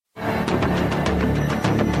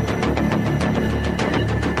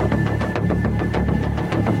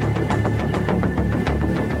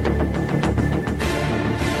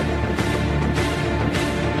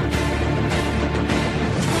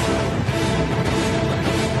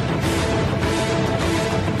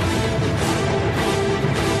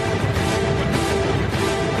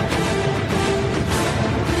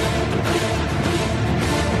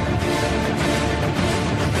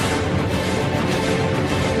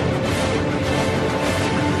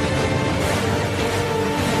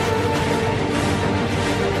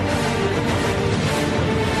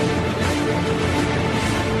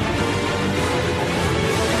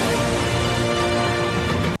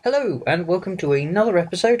and welcome to another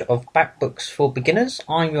episode of Bat Books for Beginners.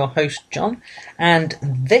 I'm your host, John, and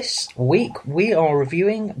this week we are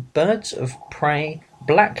reviewing Birds of Prey,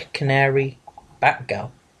 Black Canary,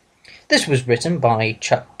 Batgirl. This was written by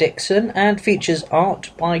Chuck Dixon and features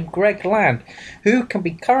art by Greg Land, who can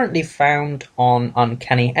be currently found on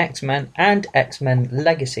Uncanny X-Men and X-Men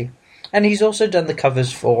Legacy. And he's also done the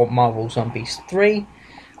covers for Marvel Zombies 3,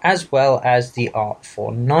 as well as the art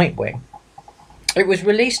for Nightwing. It was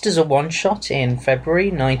released as a one-shot in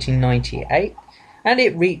February 1998, and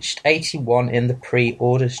it reached 81 in the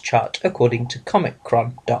pre-orders chart according to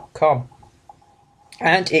ComicCron.com.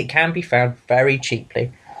 And it can be found very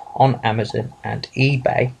cheaply on Amazon and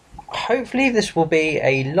eBay. Hopefully this will be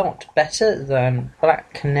a lot better than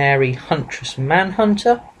Black Canary Huntress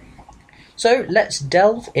Manhunter. So let's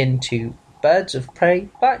delve into Birds of Prey,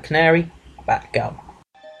 Black Canary, Batgirl.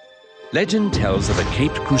 Legend tells of a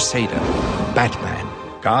caped crusader, Batman,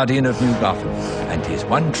 guardian of New Gotham, and his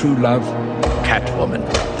one true love, Catwoman,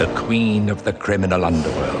 the queen of the criminal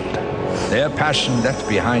underworld. Their passion left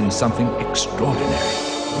behind something extraordinary.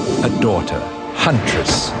 A daughter,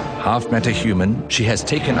 Huntress. Half metahuman, she has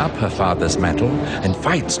taken up her father's mantle and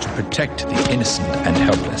fights to protect the innocent and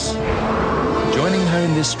helpless. Joining her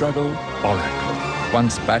in this struggle, Oracle,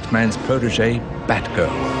 once Batman's protege,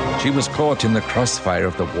 Batgirl. She was caught in the crossfire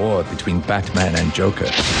of the war between Batman and Joker.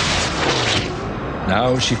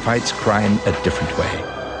 Now she fights crime a different way.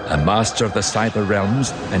 A master of the cyber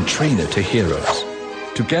realms and trainer to heroes.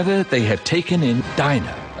 Together they have taken in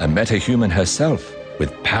Dinah, a metahuman herself,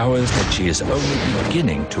 with powers that she is only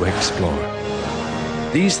beginning to explore.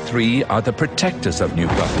 These three are the protectors of New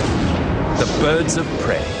Gotham, the Birds of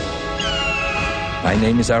Prey. My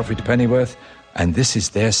name is Alfred Pennyworth, and this is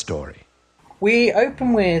their story. We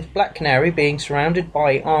open with Black Canary being surrounded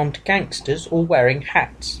by armed gangsters all wearing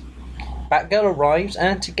hats. Batgirl arrives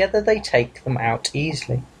and together they take them out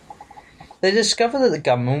easily. They discover that the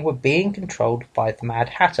gunmen were being controlled by the Mad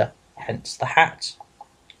Hatter, hence the hats.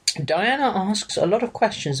 Diana asks a lot of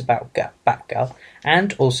questions about Batgirl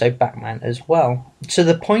and also Batman as well, to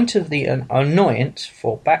the point of the annoyance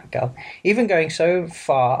for Batgirl, even going so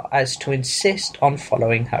far as to insist on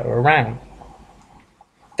following her around.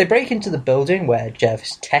 They break into the building where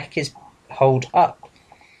Jervis Tech is holed up,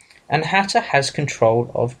 and Hatter has control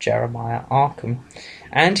of Jeremiah Arkham,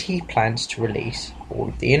 and he plans to release all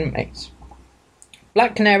of the inmates.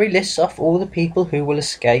 Black Canary lists off all the people who will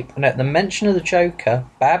escape, and at the mention of the Joker,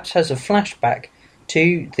 Babs has a flashback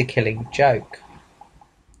to the Killing Joke.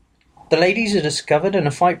 The ladies are discovered and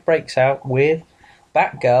a fight breaks out with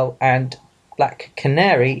Batgirl and Black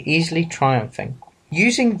Canary easily triumphing.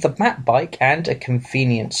 Using the Batbike and a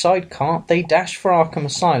convenient sidecar, they dash for Arkham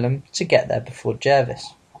Asylum to get there before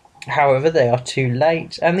Jervis. However, they are too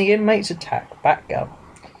late, and the inmates attack Batgirl.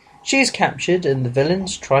 She is captured, and the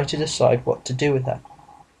villains try to decide what to do with her.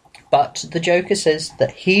 But the Joker says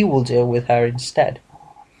that he will deal with her instead.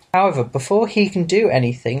 However, before he can do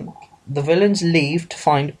anything, the villains leave to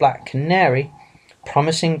find Black Canary,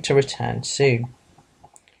 promising to return soon.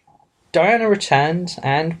 Diana returns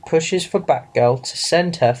and pushes for Batgirl to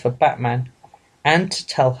send her for Batman and to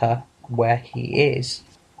tell her where he is.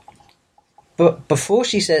 But before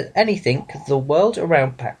she says anything, the world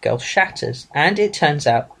around Batgirl shatters, and it turns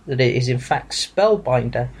out that it is in fact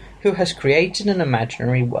Spellbinder who has created an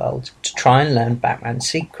imaginary world to try and learn Batman's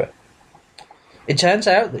secret. It turns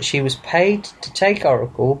out that she was paid to take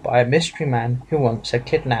Oracle by a mystery man who wants her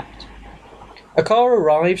kidnapped. A car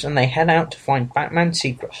arrives and they head out to find Batman's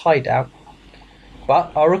secret hideout,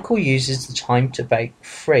 but Oracle uses the time to break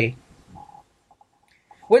free.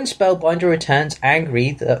 When Spellbinder returns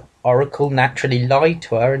angry that Oracle naturally lied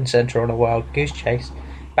to her and sent her on a wild goose chase,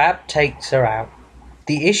 Bab takes her out.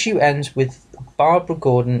 The issue ends with Barbara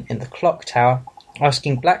Gordon in the clock tower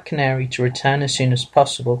asking Black Canary to return as soon as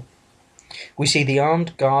possible. We see the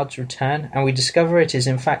armed guards return and we discover it is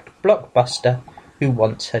in fact Blockbuster who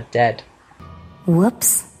wants her dead.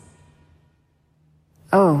 Whoops.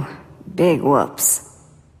 Oh, big whoops.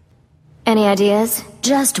 Any ideas?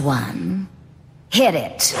 Just one. Hit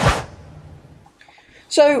it.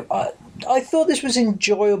 So, I thought this was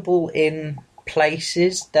enjoyable in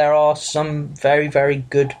places. There are some very, very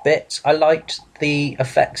good bits. I liked the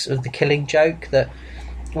effects of the Killing Joke, that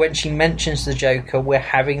when she mentions the Joker, we're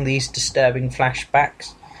having these disturbing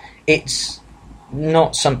flashbacks. It's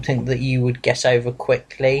not something that you would get over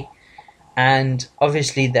quickly. And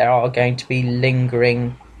obviously there are going to be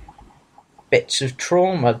lingering bits of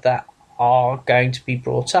trauma that are going to be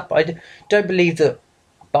brought up. I don't believe that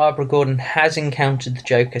Barbara Gordon has encountered the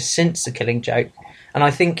Joker since the Killing Joke, and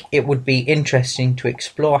I think it would be interesting to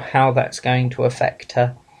explore how that's going to affect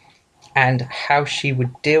her and how she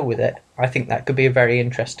would deal with it. I think that could be a very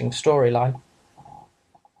interesting storyline.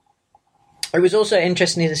 It was also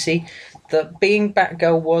interesting to see that being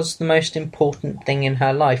Batgirl was the most important thing in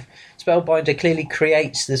her life. Spellbinder clearly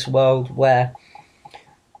creates this world where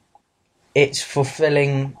it's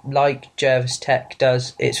fulfilling, like Jervis Tech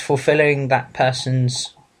does, it's fulfilling that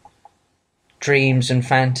person's dreams and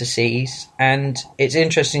fantasies, and it's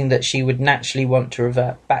interesting that she would naturally want to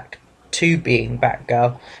revert back to being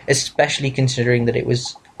Batgirl, especially considering that it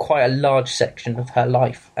was quite a large section of her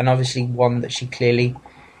life, and obviously one that she clearly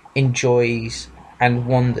enjoys and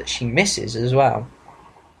one that she misses as well.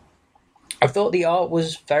 I thought the art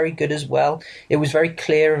was very good as well. It was very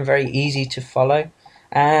clear and very easy to follow,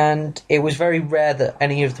 and it was very rare that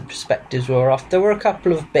any of the perspectives were off. There were a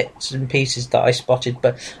couple of bits and pieces that I spotted,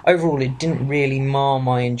 but overall it didn't really mar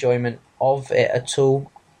my enjoyment of it at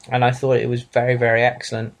all, and I thought it was very, very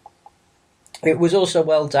excellent. It was also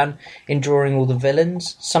well done in drawing all the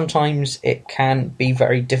villains. Sometimes it can be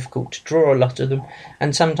very difficult to draw a lot of them,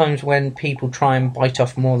 and sometimes when people try and bite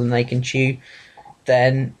off more than they can chew,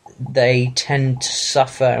 then they tend to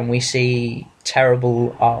suffer and we see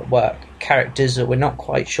terrible artwork, characters that we're not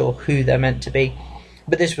quite sure who they're meant to be.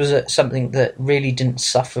 But this was something that really didn't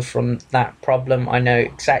suffer from that problem. I know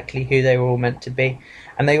exactly who they were all meant to be,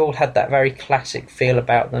 and they all had that very classic feel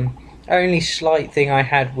about them. Only slight thing I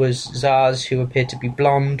had was Zaz, who appeared to be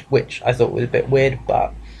blonde, which I thought was a bit weird,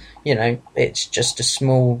 but, you know, it's just a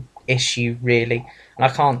small issue, really, and I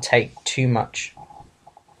can't take too much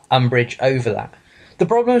umbrage over that. The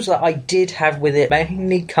problems that I did have with it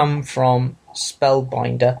mainly come from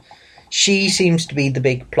Spellbinder. She seems to be the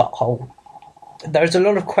big plot hole. There's a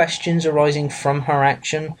lot of questions arising from her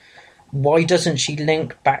action. Why doesn't she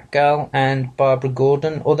link Batgirl and Barbara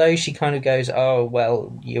Gordon? Although she kind of goes, oh,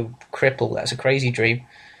 well, you're crippled, that's a crazy dream.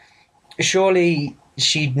 Surely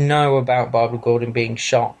she'd know about Barbara Gordon being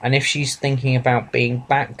shot, and if she's thinking about being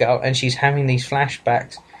Batgirl and she's having these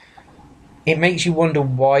flashbacks, it makes you wonder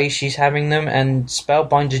why she's having them, and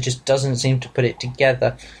Spellbinder just doesn't seem to put it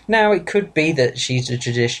together. Now, it could be that she's a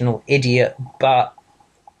traditional idiot, but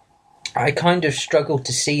I kind of struggle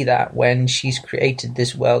to see that when she's created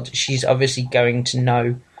this world. She's obviously going to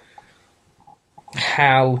know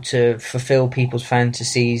how to fulfill people's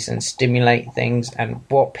fantasies and stimulate things and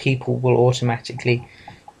what people will automatically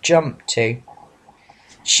jump to.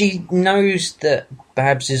 She knows that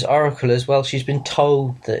Babs is Oracle as well. She's been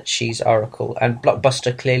told that she's Oracle, and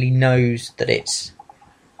Blockbuster clearly knows that it's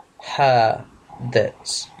her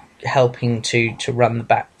that's helping to run the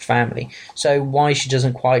Bat family. So why she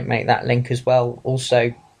doesn't quite make that link as well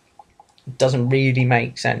also doesn't really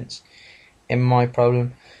make sense in my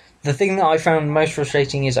problem. The thing that I found most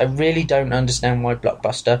frustrating is I really don't understand why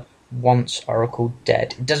Blockbuster wants Oracle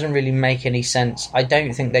dead. It doesn't really make any sense. I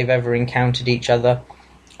don't think they've ever encountered each other.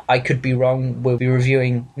 I could be wrong. We'll be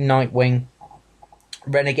reviewing Nightwing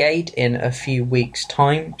Renegade in a few weeks'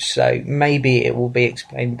 time, so maybe it will be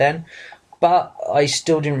explained then. But I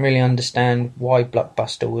still didn't really understand why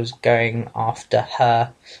Blockbuster was going after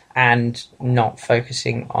her and not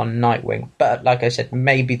focusing on Nightwing. But like I said,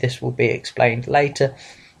 maybe this will be explained later,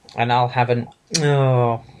 and I'll have an,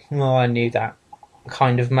 oh, I knew that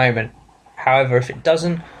kind of moment. However, if it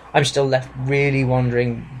doesn't, I'm still left really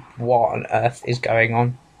wondering what on earth is going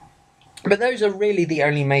on. But those are really the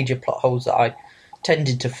only major plot holes that I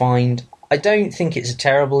tended to find. I don't think it's a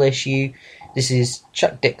terrible issue. This is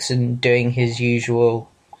Chuck Dixon doing his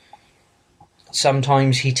usual.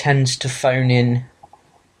 Sometimes he tends to phone in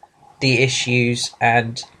the issues,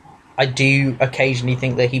 and I do occasionally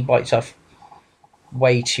think that he bites off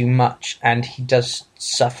way too much, and he does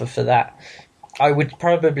suffer for that. I would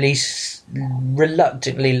probably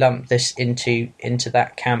reluctantly lump this into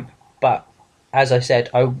that camp, but as I said,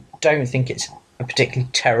 I don't think it's a particularly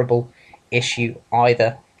terrible issue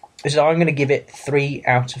either. So I'm going to give it 3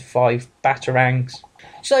 out of 5 Batarangs.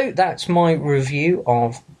 So that's my review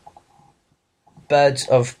of Birds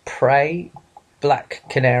of Prey, Black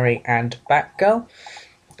Canary and Batgirl.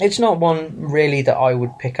 It's not one really that I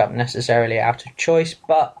would pick up necessarily out of choice,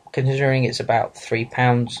 but considering it's about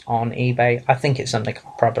 £3 on eBay, I think it's something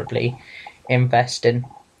I'll probably invest in.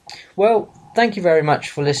 Well, thank you very much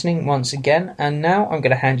for listening once again, and now I'm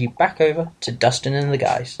going to hand you back over to Dustin and the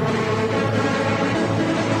guys.